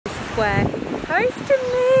square. Hosting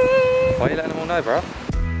me. Why are you letting them all know, bro?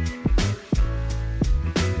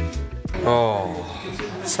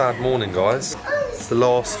 Oh, sad morning, guys. It's the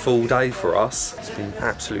last full day for us. It's been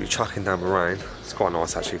absolutely chucking down the rain. It's quite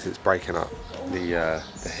nice actually because it's breaking up the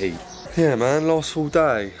heat. Yeah, man, last full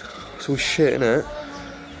day. It's all shit, innit?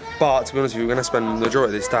 But to be honest with you, we're going to spend the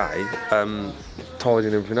majority of this day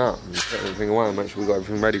tidying everything up and putting everything away and make sure we've got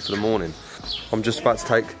everything ready for the morning. I'm just about to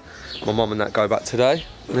take my mum and that go back today.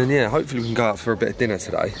 And then, yeah, hopefully we can go out for a bit of dinner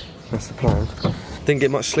today. That's the plan. Didn't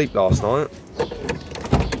get much sleep last night.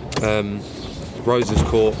 Rose has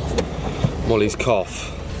caught Molly's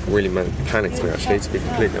cough. Really panicked me actually, to be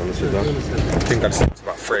completely honest with her. Didn't go to sleep until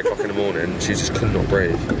about 3 o'clock in the morning. She just could not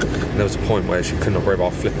breathe. And there was a point where she could not breathe. I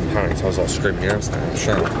was flipping panicked. So I was like screaming the house down,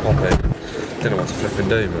 shouting, pop it. Didn't know what to flipping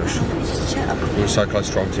do much. We were so close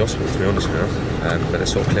to driving to the hospital, to be honest with you. But it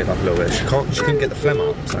sort of cleared up a little bit. She couldn't get the phlegm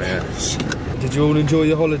up, so yeah. Did you all enjoy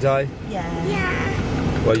your holiday? Yeah.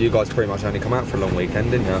 Yeah. Well, you guys pretty much only come out for a long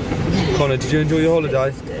weekend, didn't you? Conor, did you enjoy your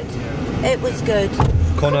holiday? It was good. It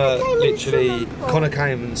was good. Conor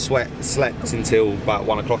came and slept until about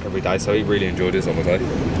 1 o'clock every day, so he really enjoyed his holiday.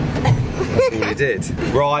 That's all he did.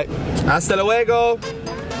 Right, hasta luego.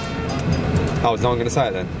 Oh, is no one going to say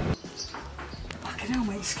it then? Fucking hell,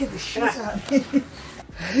 mate, you scared the shit out of me.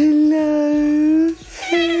 Hello.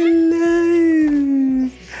 Hello.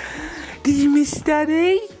 Did you miss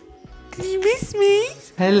Daddy? Did you miss me?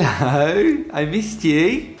 Hello, I missed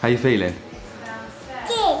you. How you feeling?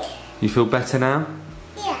 Good. You feel better now?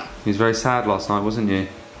 Yeah. You was very sad last night, wasn't you? I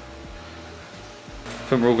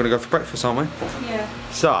think we're all going to go for breakfast, aren't we? Yeah.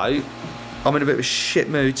 So, I'm in a bit of a shit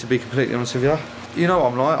mood, to be completely honest with you. You know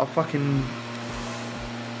what I'm like, I fucking...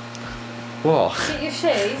 What? Get your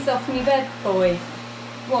shoes off in your bed, boy.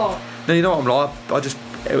 What? No, you know what I'm like, I just...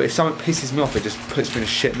 If something pisses me off, it just puts me in a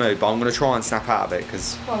shit mood, but I'm going to try and snap out of it,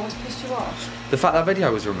 because... Well, what's pissed you off? The fact that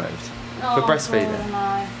video was removed. For breastfeeding.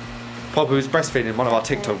 No. Poppy was breastfeeding in one of our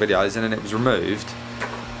TikTok videos and then it was removed.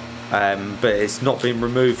 But it's not been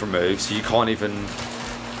removed, so you can't even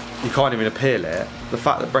appeal it. The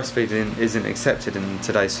fact that breastfeeding isn't accepted in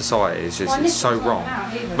today's society is just it's so wrong.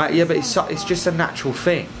 Mate, yeah, but it's just a natural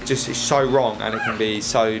thing. It's so wrong and it can be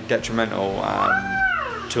so detrimental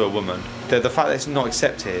to a woman. The fact that it's not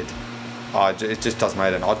accepted, it just does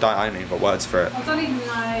make it. I ain't even got words for it. I don't even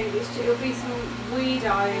know. It'll be some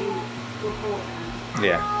weirdo reporting.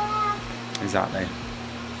 Yeah. Exactly.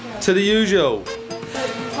 To the usual.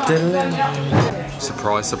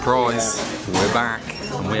 Surprise, surprise. We're back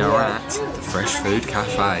and we are at the Fresh Food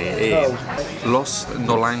Cafe in Los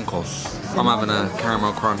Nolancos. I'm having a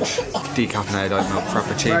caramel crunch decaffeinated oat milk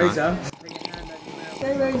frappuccino.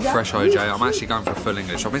 Fresh OJ. I'm actually going for a full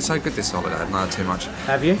English. I've been so good this holiday, I haven't had too much.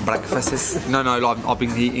 Have you? Breakfasts. No, I've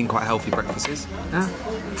been eating quite healthy breakfasts. Huh?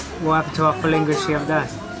 What happened to our full English the other day?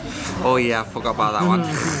 Oh yeah, I forgot about that one.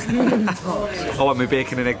 I want my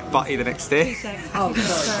bacon and egg butty the next day. Oh,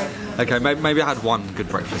 sorry. Okay, maybe I had one good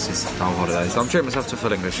breakfast this whole holiday, so I'm treating myself to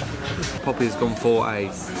full English. Poppy's gone for a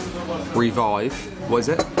revive. What is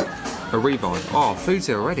it? A revive. Oh, food's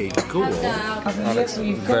here already. Cool. That looks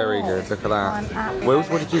very good. Look at that. Wills,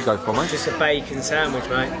 what did you go for, mate? Just a bacon sandwich,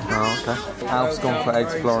 mate. Oh, okay. Alf's gone for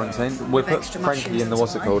eggs Florentine. We put Frankie in the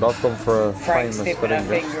what's it called? I've gone for a famous full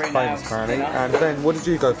English. Famous apparently. And Ben, what did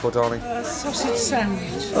you go for, darling? Sausage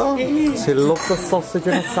sandwich. Oh, she loves a sausage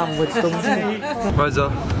in a sandwich, doesn't she? Rosa,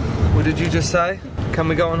 what did you just say? Can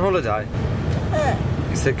we go on holiday?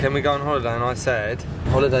 You said, can we go on holiday? And I said,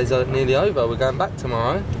 holidays are nearly over. We're going back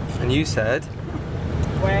tomorrow. And you said,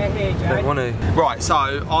 we're here, Jay. Don't want to. Right, so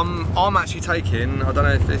I'm actually taking, I don't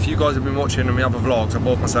know if you guys have been watching my other vlogs,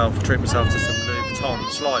 I treated myself to some Louis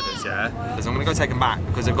Vuitton sliders, yeah? So I'm gonna go take them back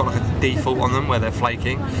because they've got like a default on them where they're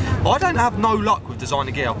flaking. I don't have no luck with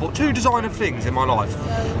designer gear. I've bought 2 designer things in my life.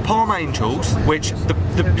 Palm Angels, which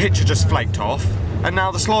the picture just flaked off, and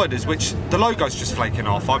now the sliders, which the logo's just flaking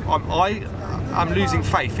off. I'm losing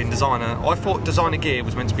faith in designer. I thought designer gear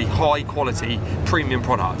was meant to be high quality, premium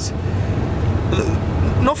products.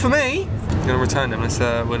 Not for me. I'm gonna return them.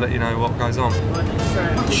 We'll let you know what goes on.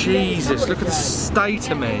 Jesus, look at the state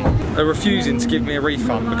of me. They're refusing to give me a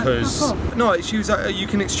refund because no, it's you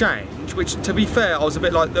can exchange. Which, to be fair, I was a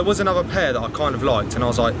bit like, there was another pair that I kind of liked, and I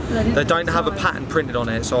was like, they don't have a pattern printed on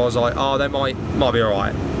it, so I was like, oh, they might be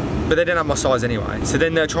alright. But they didn't have my size anyway. So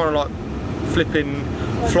then they're trying to like flipping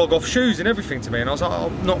flog off shoes and everything to me, and I was like,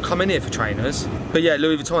 I'm not coming here for trainers. But yeah,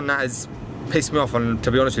 Louis Vuitton, that has pissed me off, and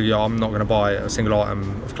to be honest with you, I'm not going to buy a single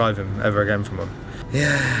item of clothing ever again from them.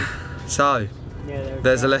 Yeah, so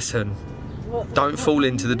there's a lesson. Don't fall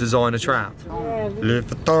into the designer trap. Yeah.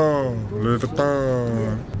 Le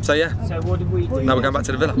Vuitton. So yeah, So what did we do? now we're going back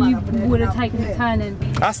to the villa. You would have taken the turning.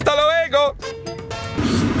 Hasta luego!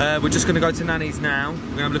 We're just going to go to Nanny's now.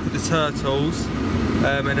 We're going to have a look at the turtles.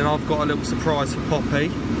 And then I've got a little surprise for Poppy.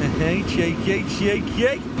 Cheeky.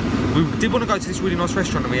 We did want to go to this really nice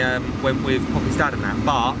restaurant and we went with Poppy's dad and that,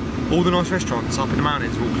 but all the nice restaurants up in the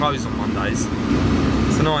mountains are all closed on Mondays.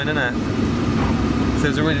 It's annoying, isn't it? So it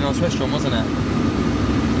was a really nice restaurant, wasn't it?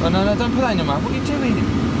 Oh no, don't put that in your mouth. What are you doing?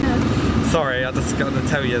 Sorry, I just got to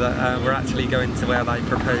tell you that we're actually going to where they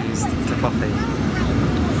proposed to Poppy.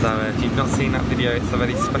 So if you've not seen that video, it's a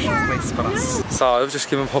very special place for us. So I've just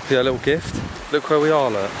given Poppy a little gift. Look where we are,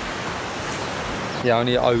 look. Yeah,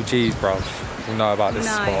 only OGs, bruv, will know about this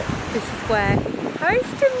spot. This is where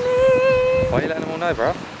hosting me. Why are you letting them all know,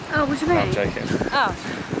 bruv? Oh, what do you mean? No, I'm joking. Oh.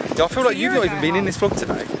 Yeah, I feel like you've not even been in this vlog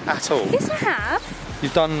today, at all. Yes, I have.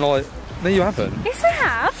 You've done like... No, you haven't. Yes, I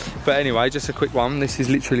have. But anyway, just a quick one. This is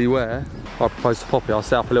literally where I proposed to Poppy. I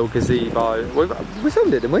set up a little gazebo. We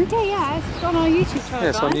filmed it, didn't we? Yeah, it's on our YouTube channel. Yeah,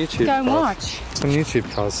 it's on YouTube. Go and guys. watch. It's on YouTube,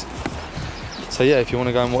 cuz. So yeah, if you want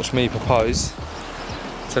to go and watch me propose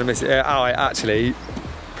to the missus. Oh, actually,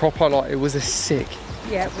 proper, like, it was a sick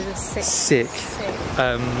Yeah, it was a sick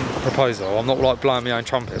proposal. I'm not like blowing my own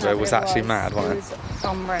trumpet, but it was actually mad, wasn't it? It was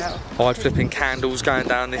unreal. I had flipping candles going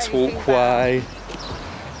down this walkway.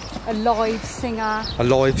 A live singer. A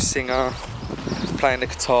live singer playing the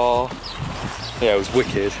guitar. Yeah, it was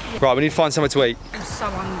wicked. Right, we need to find somewhere to eat. I'm so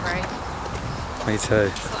hungry. Me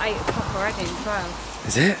too. It's got 8 o'clock already as well.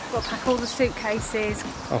 Is it? Got to pack all the suitcases.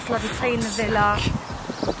 Oh, for bloody clean the fuck's villa.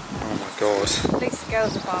 Oh my god. At least the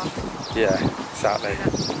girls are bath. Yeah, exactly.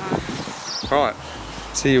 That's nice. Right.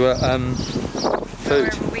 See you at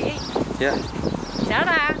food. Wherever we eat. Yeah.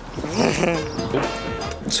 Ta-da!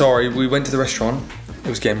 Sorry, we went to the restaurant. It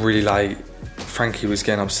was getting really late. Frankie was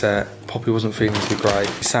getting upset. Poppy wasn't feeling too great.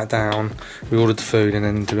 We sat down, we ordered the food, and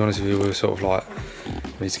then, to be honest with you, we were sort of like,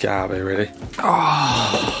 we need to get out of here, really.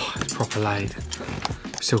 Oh, it's proper late.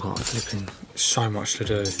 We've still got flipping so much to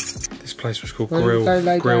do. This place was called Grill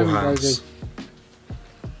House.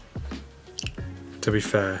 To be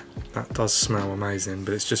fair, that does smell amazing,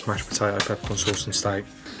 but it's just mashed potato, peppercorn sauce, and steak.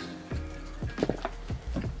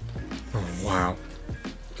 Oh wow.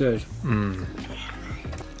 Good. Mmm.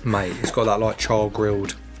 Mate, it's got that like charred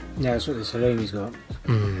grilled. Yeah, that's what the salami's got.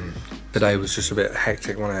 Mmm. Today was just a bit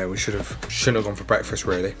hectic, wasn't it? We shouldn't have gone for breakfast,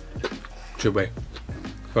 really. Should we?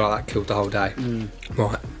 I feel like that killed the whole day.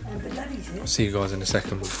 Right. I'll see you guys in a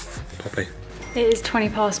second with Poppy. It is 20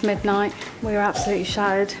 past midnight. We are absolutely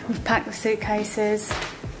shattered. We've packed the suitcases,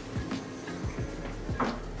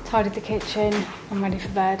 tidied the kitchen. I'm ready for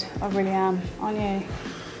bed. I really am. Aren't you?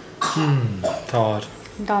 Tired.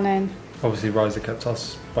 I'm done in. Obviously, Rosa kept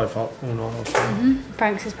us both up all night.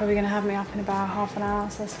 Frank's is probably going to have me up in about half an hour,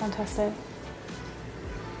 so that's fantastic.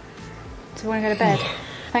 So we want to go to bed.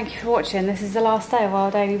 Thank you for watching. This is the last day of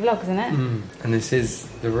our daily vlog, isn't it? And this is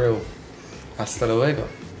the real hasta luego.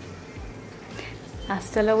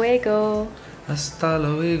 Hasta luego. Hasta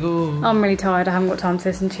luego. I'm really tired. I haven't got time to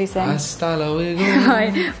listen to you sing. Hasta luego.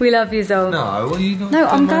 Right, we love you, Zol. No, what are you not No,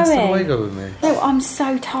 I'm doing hasta going. luego with me? No, I'm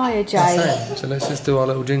so tired, Jay. Same. So let's just do our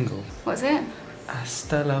little jingle. What's it?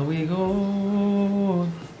 Hasta luego.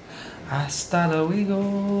 Hasta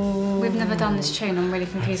luego. We've never done this tune. I'm really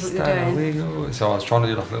confused what you're doing. Luego. So I was trying to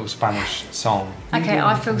do like a little Spanish song. Okay,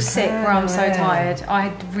 I feel sick where I'm so tired.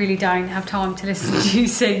 I really don't have time to listen to you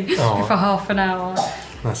sing for half an hour.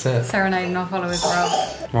 That's it. Serenading our followers, bro.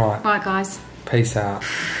 Right. Right, guys. Peace out.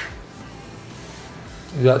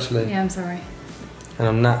 You actually. Yeah, I'm sorry. And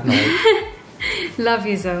on that note, Love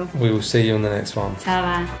you, Zol. we will see you on the next one.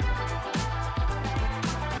 Ta-da.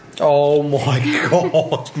 Oh my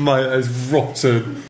god, mate, that's rotten.